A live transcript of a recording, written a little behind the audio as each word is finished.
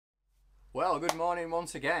Well, good morning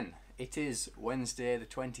once again. It is Wednesday the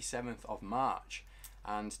 27th of March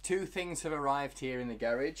and two things have arrived here in the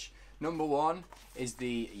garage. Number one is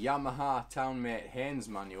the Yamaha Townmate Haynes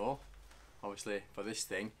manual, obviously for this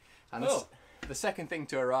thing. And the second thing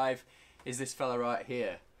to arrive is this fella right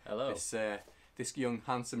here. Hello. This young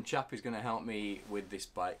handsome chap who's going to help me with this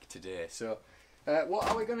bike today. So what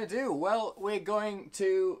are we going to do? Well, we're going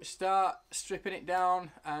to start stripping it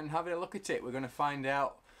down and having a look at it. We're going to find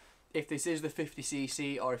out if this is the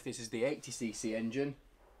 50cc or if this is the 80cc engine,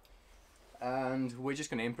 and we're just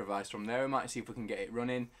going to improvise from there. We might see if we can get it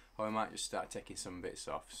running, or we might just start taking some bits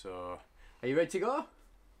off. So are you ready to go?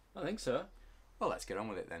 I think so. Well, let's get on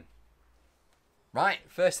with it then. Right,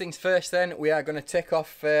 first things first then, we are going to take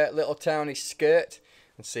off little Townie's skirt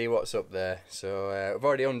and see what's up there. So we've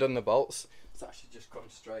already undone the bolts, so that should just come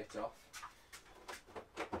straight off.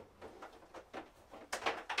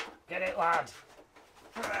 Get it, lad.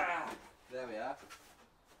 There we are.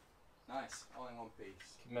 Nice, all in one piece.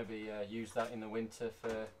 Maybe use that in the winter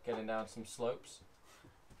for getting down some slopes.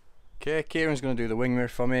 Okay, Kieran's going to do the wing mirror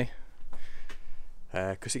for me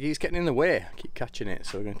because it keeps getting in the way. I keep catching it,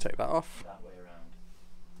 so we're going to take that off. That way around.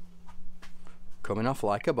 Coming off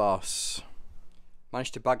like a boss.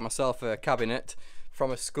 Managed to bag myself a cabinet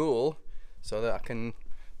from a school so that I can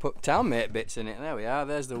put Townmate bits in it. There we are,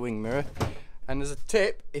 there's the wing mirror. And as a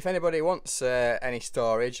tip, if anybody wants any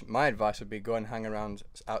storage, my advice would be go and hang around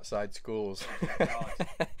outside schools.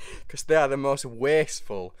 Because they are the most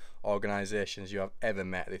wasteful organisations you have ever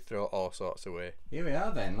met. They throw all sorts away. Here we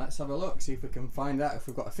are then, let's have a look, see if we can find out if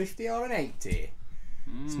we've got a 50 or an 80.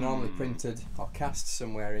 It's normally printed or cast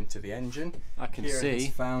somewhere into the engine. I can Kieran see.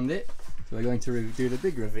 has found it. So we're going to do the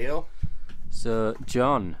big reveal. So,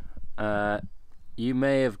 John, you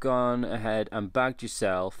may have gone ahead and bagged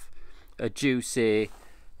yourself a juicy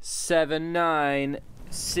 7.9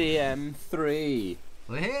 CM3.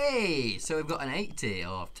 Well, hey, so we've got an 80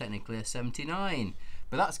 or technically a 79,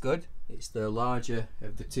 but that's good. It's the larger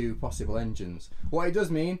of the two possible engines. What it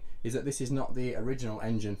does mean is that this is not the original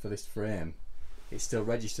engine for this frame. It's still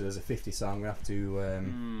registered as a 50, so I'm going to have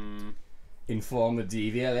to inform the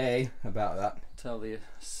DVLA about that. Tell the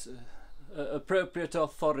appropriate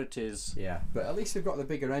authorities. Yeah, but at least we've got the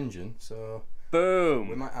bigger engine, so Boom!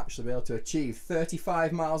 we might actually be able to achieve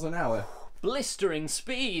 35 miles an hour. Blistering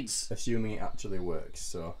speeds! Assuming it actually works,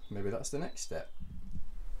 so maybe that's the next step.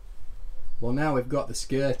 Well, now we've got the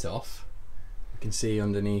skirt off, you can see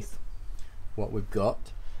underneath what we've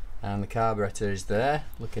got, and the carburetor is there,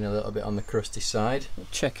 looking a little bit on the crusty side.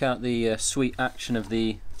 Check out the sweet action of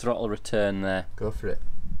the throttle return there. Go for it.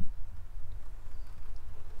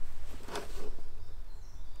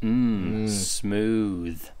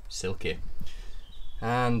 Smooth. Silky.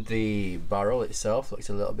 And the barrel itself looks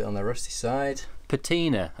a little bit on the rusty side.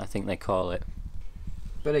 Patina, I think they call it.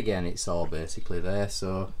 But again, it's all basically there,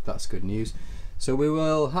 so that's good news. So we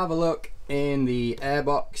will have a look in the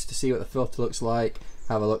airbox to see what the filter looks like.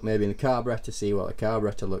 Have a look maybe in the carburetor to see what the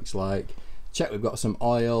carburetor looks like. Check we've got some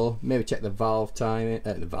oil. Maybe check the valve timing,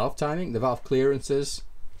 the valve clearances,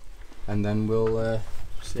 and then we'll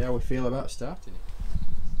see how we feel about starting it.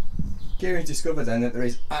 Kieran's discovered then that there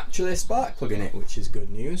is actually a spark plug in it, which is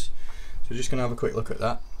good news. So we're just going to have a quick look at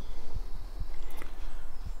that.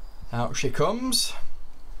 Out she comes.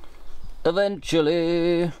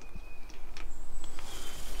 Eventually.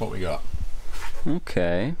 What we got?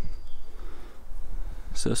 Okay.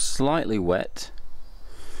 So slightly wet,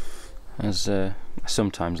 as I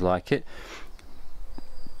sometimes like it.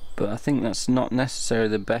 But I think that's not necessarily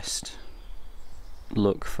the best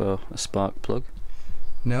look for a spark plug.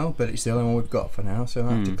 No, but it's the only one we've got for now, so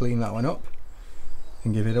I have to clean that one up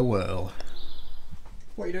and give it a whirl.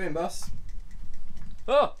 What are you doing, boss?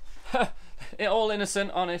 Oh, all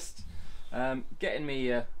innocent, honest. Getting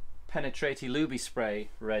me penetrate lubey spray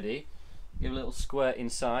ready. Give a little squirt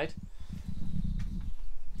inside.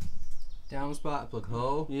 Down the spark plug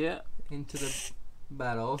hole. Yeah. Into the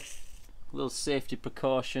barrel. A little safety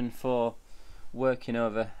precaution for working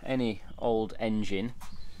over any old engine,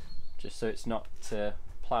 just so it's not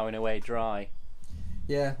ploughing away dry.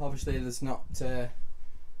 Yeah, obviously there's not going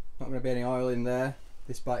to be any oil in there.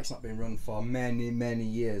 This bike's not been run for many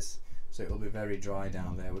years, so it will be very dry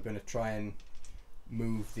down there. We're going to try and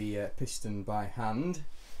move the piston by hand,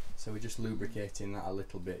 so we're just lubricating that a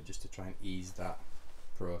little bit just to try and ease that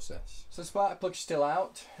process. So the spark plug's still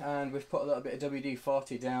out, and we've put a little bit of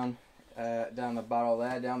WD-40 down the barrel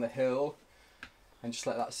there, down the hill, and just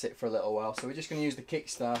let that sit for a little while. So we're just going to use the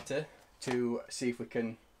Kickstarter to see if we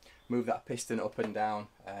can move that piston up and down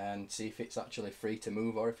and see if it's actually free to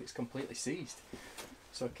move or if it's completely seized.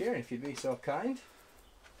 So Kieran, if you'd be so kind.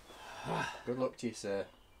 Good luck to you, sir.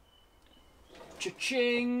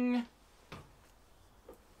 Cha-ching!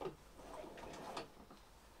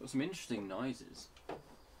 Got some interesting noises.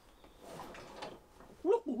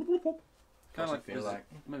 Kind of like, feel like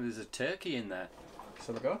maybe there's a turkey in there.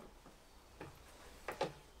 Shall I go?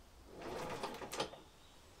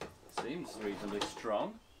 Seems reasonably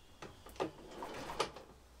strong.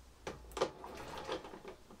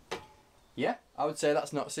 Yeah, I would say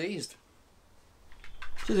that's not seized.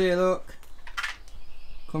 Just here, look.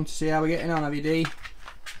 Come to see how we're getting on, have you, D?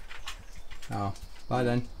 Oh, bye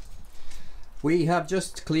then. We have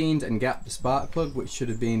just cleaned and gapped the spark plug, which should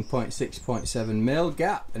have been 0.6, 0.7mm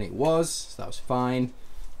gap, and it was, so that was fine.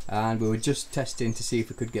 And we were just testing to see if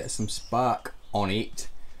we could get some spark on it,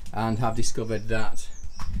 and have discovered that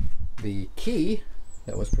the key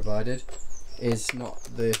that was provided is not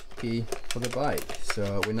the key for the bike,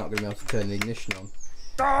 so we're not going to be able to turn the ignition on.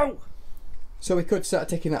 Oh! So we could start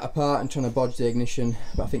taking that apart and trying to bodge the ignition,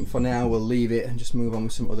 but I think for now we'll leave it and just move on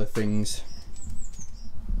with some other things.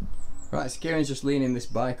 Right, so Kieran's just leaning this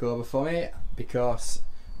bike over for me because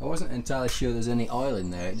I wasn't entirely sure there's any oil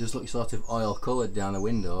in there. It just looks sort of oil coloured down the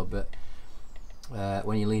window, but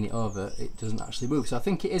when you lean it over it doesn't actually move. So I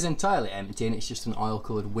think it is entirely empty and it's just an oil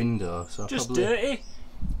coloured window. So I'll just probably dirty.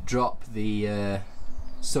 Drop the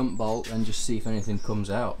sump bolt and just see if anything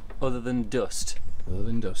comes out. Other than dust. Other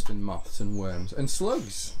than dust and moths and worms and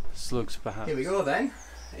slugs. Slugs perhaps. Here we go then.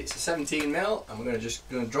 It's a 17mm and we're just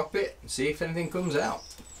going to drop it and see if anything comes out.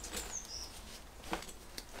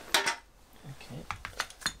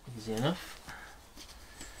 Easy enough.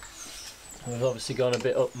 We've obviously gone a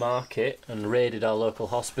bit upmarket and raided our local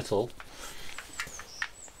hospital.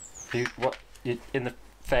 You in the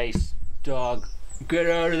face, dog? Get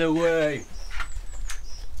out of the way.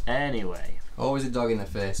 Anyway. Always a dog in the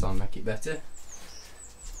face on Make It Better.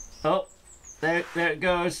 Oh, there it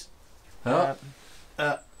goes. Oh.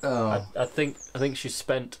 I think she's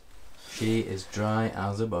spent. She is dry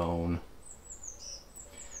as a bone.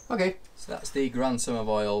 Okay, so that's the grand sum of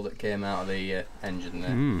oil that came out of the engine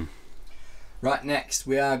there. Right, next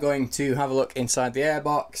we are going to have a look inside the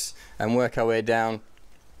airbox and work our way down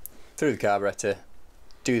through the carburetor,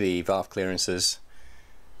 do the valve clearances,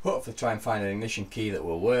 hopefully try and find an ignition key that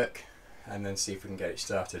will work, and then see if we can get it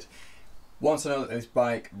started. Once I know that this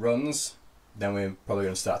bike runs, then we're probably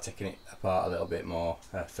going to start taking it apart a little bit more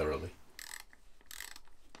thoroughly.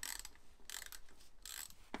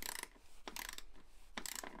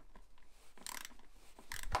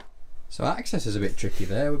 So access is a bit tricky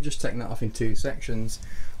there. We've just taken that off in two sections.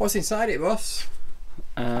 What's inside it, boss?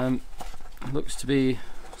 Looks to be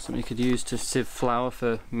something you could use to sieve flour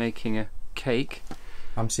for making a cake.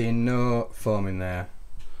 I'm seeing no foam in there.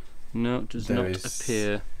 No, it does not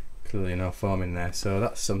appear. Clearly no foam in there, so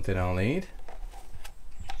that's something I'll need.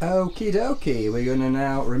 Okie dokie, we're going to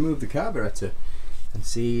now remove the carburetor and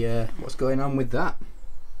see what's going on with that.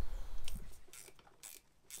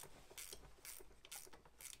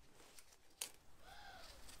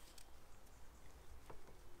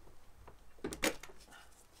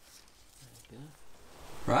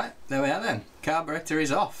 Right, there we are then. Carburetor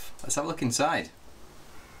is off. Let's have a look inside.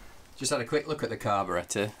 Just had a quick look at the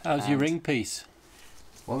carburetor. How's your ring piece?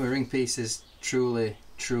 Well, my ring piece is truly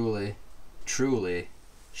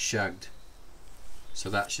shagged. So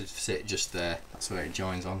that should sit just there. That's where it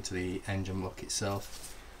joins onto the engine block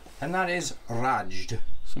itself. And that is rajed.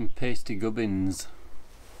 Some pasty gubbins.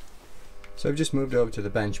 So we've just moved over to the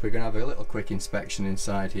bench. We're going to have a little quick inspection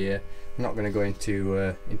inside here. I'm not going to go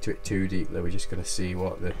into it too deeply. We're just going to see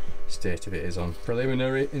what the state of it is on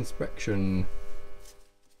preliminary inspection.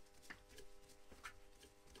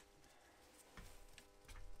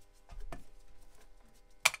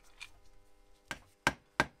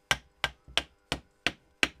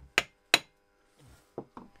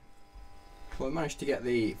 Well, we managed to get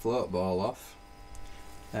the float ball off.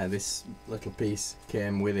 This little piece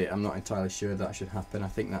came with it. I'm not entirely sure that should happen. I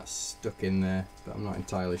think that's stuck in there, but I'm not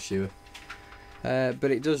entirely sure.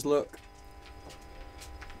 But it does look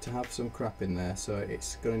to have some crap in there, so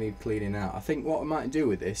it's going to need cleaning out. I think what I might do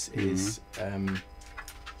with this is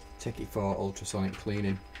take it for ultrasonic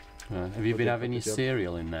cleaning. Have you been having your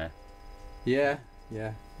cereal in there? Yeah,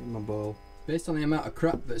 in my bowl. Based on the amount of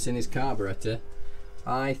crap that's in his carburetor,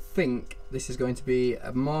 I think this is going to be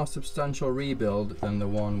a more substantial rebuild than the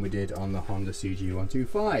one we did on the Honda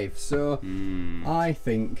CG125. So I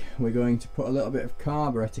think we're going to put a little bit of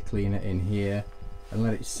carburetor cleaner in here and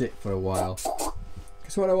let it sit for a while.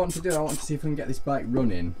 Because what I want to do, I want to see if we can get this bike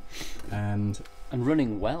running. And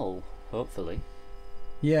running well, hopefully.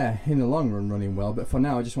 Yeah, in the long run running well, but for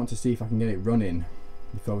now I just want to see if I can get it running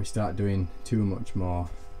before we start doing too much more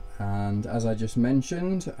And as I just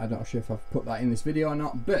mentioned, I'm not sure if I've put that in this video or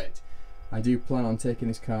not, but I do plan on taking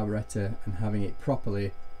this carburettor and having it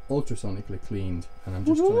properly ultrasonically cleaned, and I'm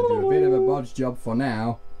just going to do a bit of a bodge job for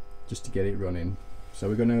now just to get it running. So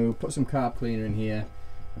we're going to put some carb cleaner in here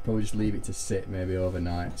and probably just leave it to sit maybe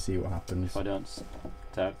overnight, see what happens. If I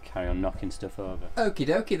don't carry on knocking stuff over. Okie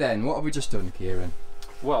dokie then, what have we just done, Kieran?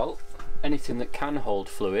 Well, anything that can hold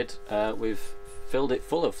fluid, we've filled it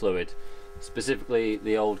full of fluid, specifically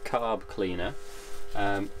the old carb cleaner,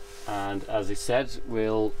 and as I said,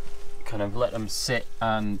 we'll kind of let them sit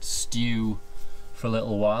and stew for a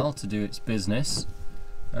little while to do its business.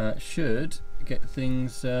 Should get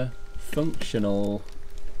things functional.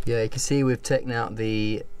 Yeah, you can see we've taken out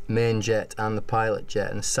the main jet and the pilot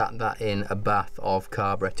jet and sat that in a bath of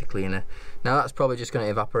carburetor cleaner. Now that's probably just going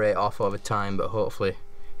to evaporate off over time, but hopefully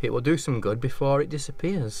it will do some good before it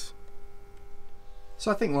disappears. So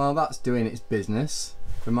I think while that's doing its business,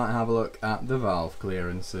 we might have a look at the valve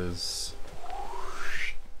clearances.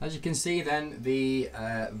 As you can see then, the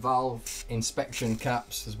valve inspection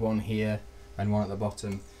caps, there's one here and one at the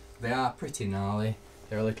bottom. They are pretty gnarly.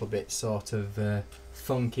 They're a little bit sort of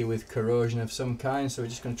funky with corrosion of some kind, so we're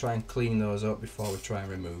just going to try and clean those up before we try and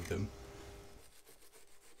remove them.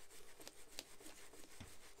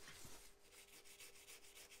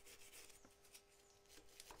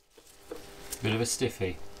 Bit of a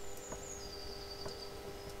stiffy.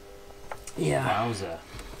 Yeah. Wowzer.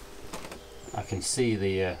 I can see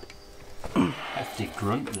the hefty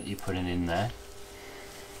grunt that you're putting in there.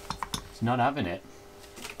 It's not having it.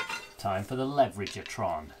 Time for the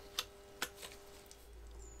leverageatron.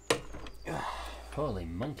 Holy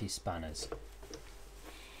monkey spanners.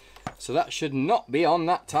 So that should not be on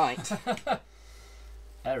that tight.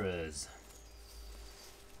 Errors.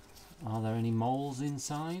 Are there any moles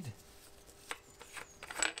inside?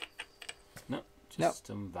 No, just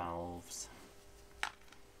some valves.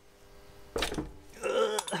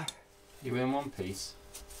 You in one piece?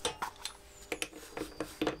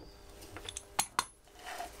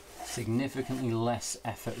 Significantly less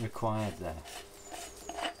effort required there.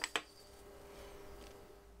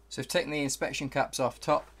 So I've taken the inspection caps off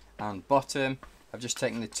top and bottom. I've just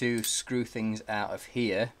taken the two screw things out of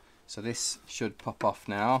here. So this should pop off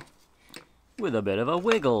now. With a bit of a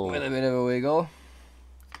wiggle. With a bit of a wiggle.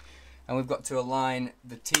 And we've got to align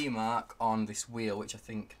the T mark on this wheel, which I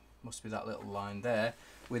think must be that little line there,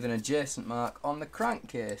 with an adjacent mark on the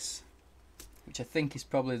crankcase, which I think is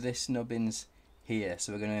probably this nubbins here.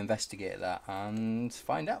 So we're going to investigate that and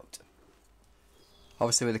find out.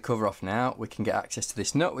 Obviously with the cover off now, we can get access to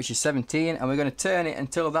this nut, which is 17, and we're going to turn it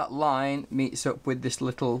until that line meets up with this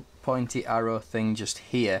little pointy arrow thing just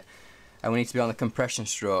here. And we need to be on the compression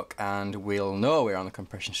stroke, and we'll know we're on the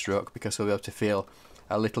compression stroke because we'll be able to feel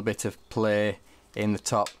a little bit of play in the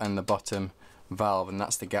top and the bottom valve, and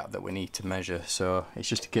that's the gap that we need to measure. So it's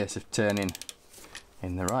just a case of turning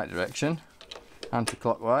in the right direction,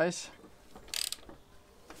 anti-clockwise,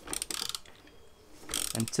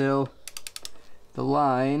 until the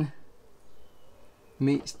line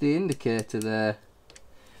meets the indicator there.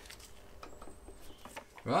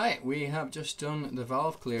 Right, we have just done the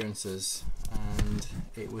valve clearances, and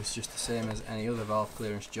it was just the same as any other valve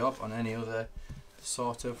clearance job on any other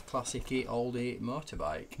sort of classic-y oldie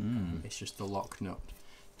motorbike. It's just the lock nut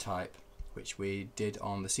type, which we did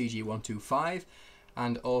on the CG125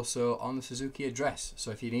 and also on the Suzuki Address.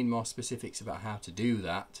 So if you need more specifics about how to do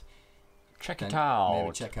that, check it out.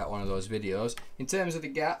 Maybe check out one of those videos. In terms of the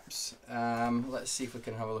gaps, let's see if we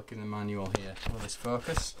can have a look in the manual here. Will this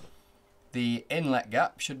focus? The inlet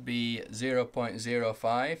gap should be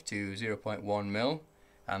 0.05 to 0.1 mil,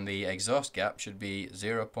 and the exhaust gap should be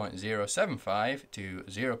 0.075 to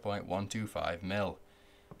 0.125 mil.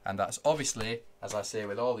 And that's obviously, as I say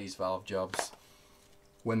with all these valve jobs,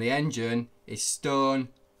 when the engine is stone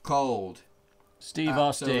cold. Steve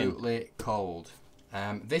Austin. Absolutely cold.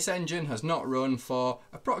 This engine has not run for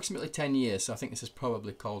approximately 10 years, so I think this is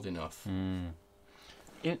probably cold enough.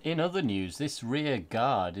 In other news, this rear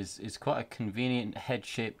guard is quite a convenient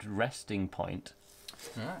head-shaped resting point.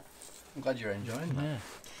 Right. I'm glad you're enjoying that. Yeah.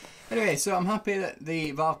 Anyway, so I'm happy that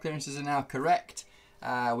the valve clearances are now correct.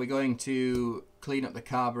 We're going to clean up the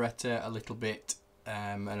carburettor a little bit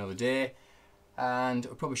another day, and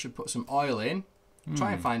we probably should put some oil in,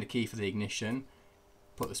 try and find a key for the ignition,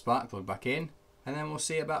 put the spark plug back in, and then we'll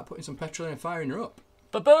see about putting some petrol in and firing her up.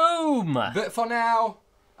 Ba-boom! But for now,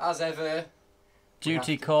 as ever,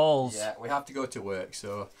 duty calls. Yeah, we have to go to work,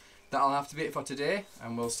 so that'll have to be it for today,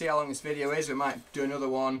 and we'll see how long this video is. We might do another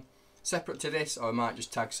one separate to this, or we might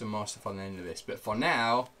just tag some more stuff on the end of this. But for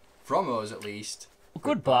now, from us at least,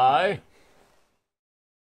 Goodbye.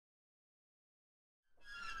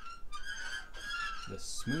 the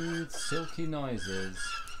smooth, silky noises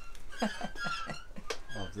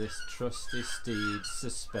of this trusty steed's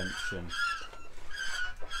suspension.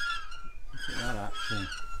 Look at that action.